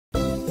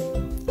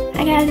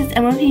Hi guys, it's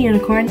MLP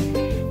Unicorn,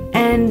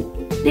 and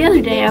the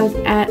other day I was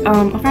at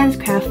a friend's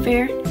craft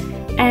fair,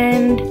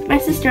 and my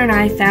sister and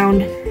I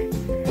found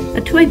a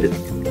toy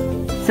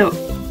booth. So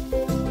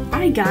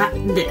I got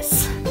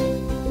this.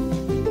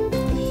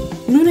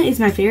 Luna is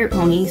my favorite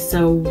pony,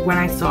 so when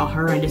I saw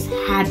her, I just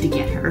had to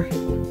get her.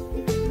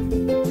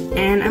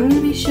 And I'm going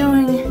to be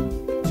showing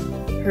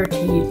her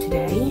to you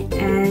today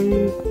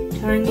and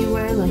telling you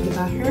what I like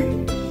about her.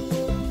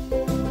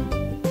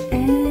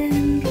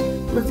 And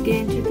let's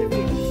get into the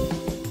review.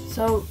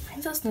 So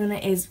Princess Luna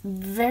is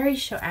very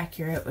show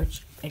accurate,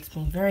 which makes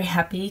me very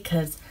happy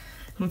because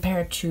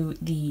compared to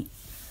the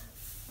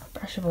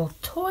brushable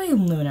toy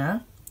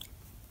Luna,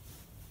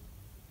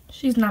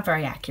 she's not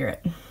very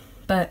accurate,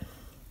 but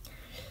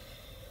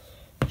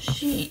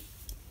she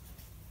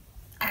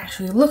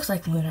actually looks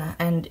like Luna,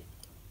 and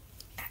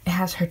it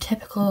has her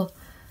typical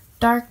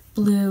dark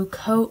blue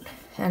coat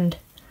and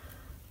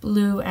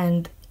blue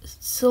and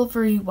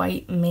silvery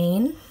white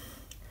mane.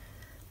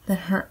 Then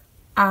her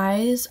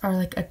eyes are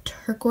like a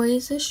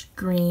turquoise-ish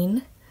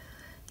green.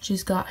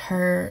 She's got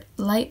her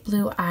light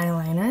blue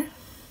eyeliner.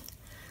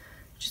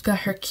 She's got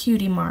her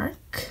cutie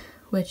mark,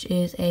 which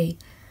is a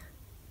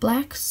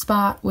black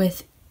spot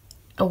with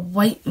a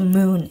white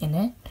moon in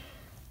it.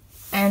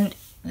 And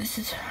this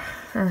is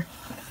her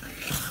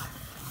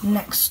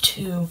next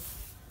to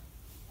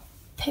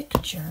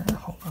picture.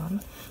 Hold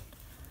on.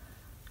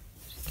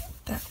 Just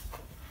get that.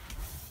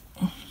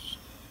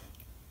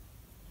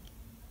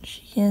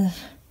 She is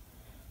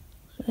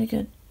really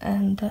good.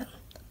 And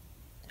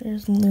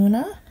there's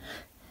Luna.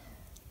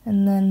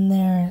 And then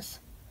there's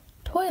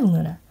Toy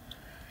Luna.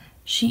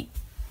 She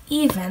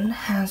even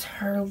has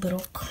her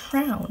little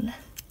crown.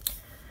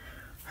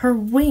 Her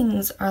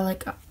wings are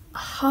like a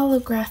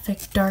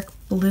holographic dark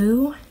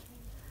blue,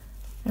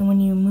 and when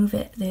you move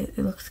it, it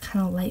looks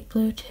kind of light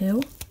blue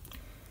too.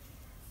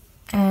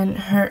 And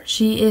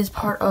she is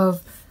part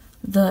of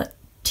the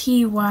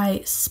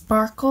TY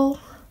Sparkle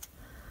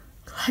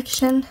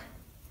collection,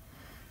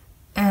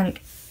 and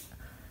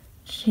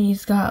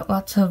she's got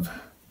lots of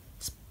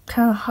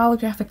kind of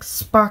holographic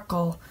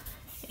sparkle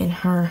in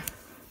her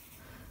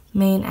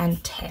mane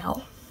and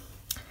tail.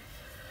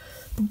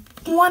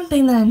 One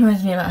thing that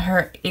annoys me about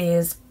her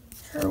is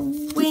her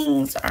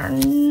wings are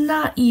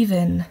not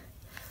even.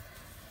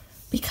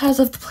 Because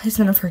of the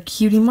placement of her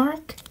cutie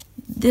mark,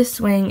 this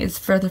wing is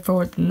further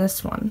forward than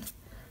this one.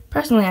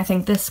 Personally, I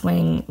think this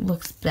wing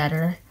looks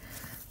better,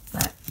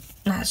 but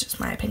that's just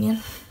my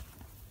opinion.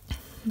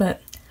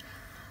 But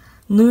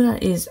Luna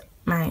is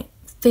my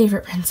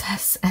favorite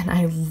princess, and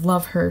I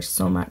love her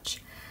so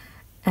much,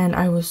 and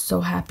I was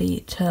so happy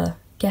to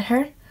get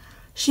her.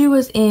 She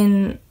was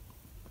brand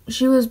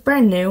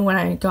new when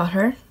I got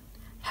her.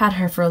 Had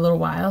her for a little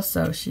while,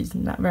 so she's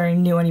not very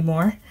new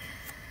anymore.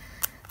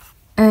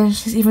 And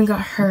she's even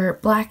got her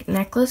black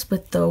necklace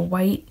with the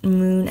white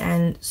moon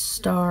and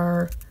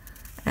star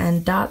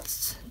and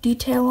dots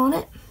detail on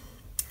it.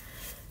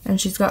 And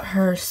she's got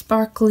her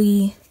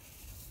sparkly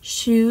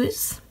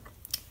shoes.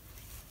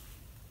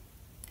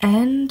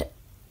 And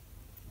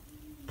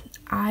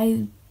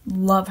I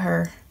love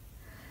her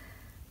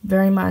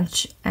very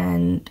much,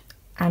 and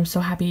I'm so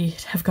happy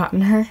to have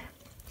gotten her.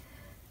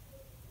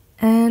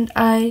 And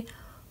I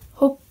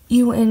hope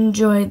you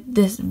enjoyed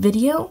this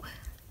video.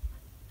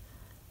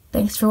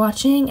 Thanks for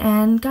watching,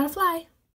 and gotta fly!